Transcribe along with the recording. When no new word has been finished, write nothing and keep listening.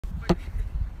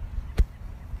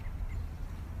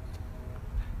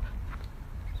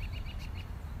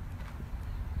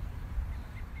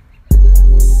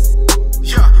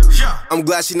I'm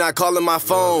glad she not calling my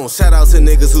phone. Shout out to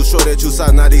niggas who show that true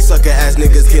side. Now these sucker ass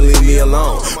niggas can't leave me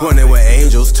alone. Running with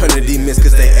angels, turning demons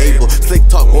cause they able. Slick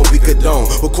talk won't be condoned.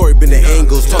 With Corey been the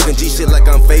angles, talking G shit like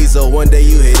I'm Phaso. One day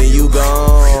you hit and you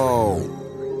gone.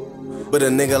 But a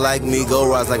nigga like me go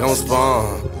rise like I'm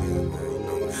Spawn.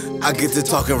 I get to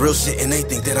talking real shit and they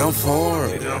think that I'm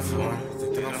foreign.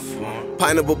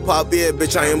 Pineapple pop, yeah,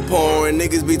 bitch, I am pouring.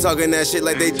 Niggas be talking that shit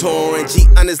like they touring. G,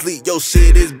 honestly, yo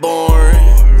shit is boring.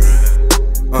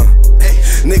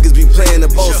 Niggas be playing to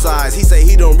both sides. He say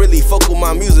he don't really fuck with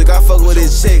my music. I fuck with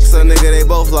his chick, so nigga, they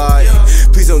both lie.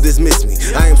 Please don't dismiss me,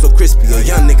 I am so crispy. A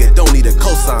young nigga don't need a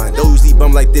cosign. Don't usually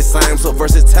bum like this, I am so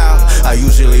versatile. I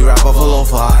usually rap off a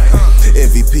lo-fi.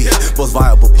 MVP, most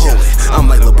viable poet. I'm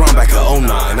like LeBron back in 09.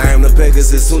 I am the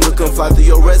Pegasus, soon to come fly through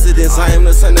your residence. I am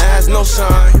the sun that has no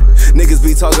shine. Niggas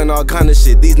be talking all kind of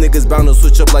shit. These niggas bound to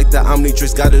switch up like the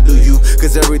Omnitrix. Gotta do you,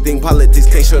 cause everything politics.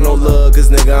 Can't show no love,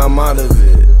 cause nigga, I'm out of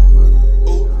it.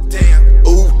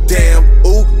 Ooh damn,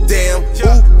 ooh damn,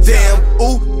 ooh damn,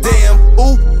 ooh damn,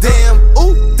 ooh damn,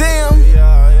 ooh damn.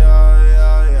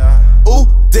 Ooh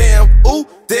damn, ooh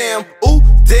damn, ooh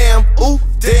damn, ooh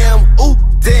damn, ooh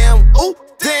damn, ooh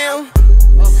damn.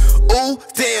 Ooh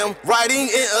damn, riding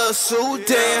in a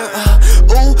Sudan.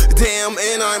 Ooh damn,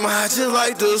 and I'm hot just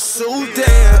like the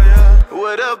Sudan.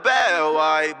 With a bad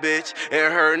white bitch,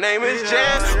 and her name is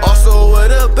Jan. Also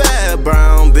with a bad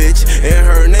brown bitch, and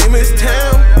her name is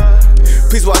Tam.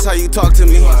 Please watch how you talk to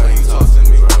me.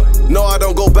 No, I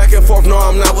don't go back and forth, no,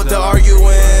 I'm not with the arguing.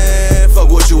 Fuck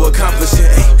what you accomplishing,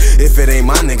 ay. If it ain't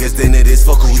my niggas, then it is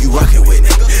fuck who you rockin' with.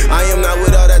 I am not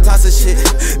with all that toxic shit.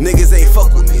 Niggas ain't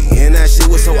fuck with me, and that shit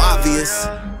was so obvious.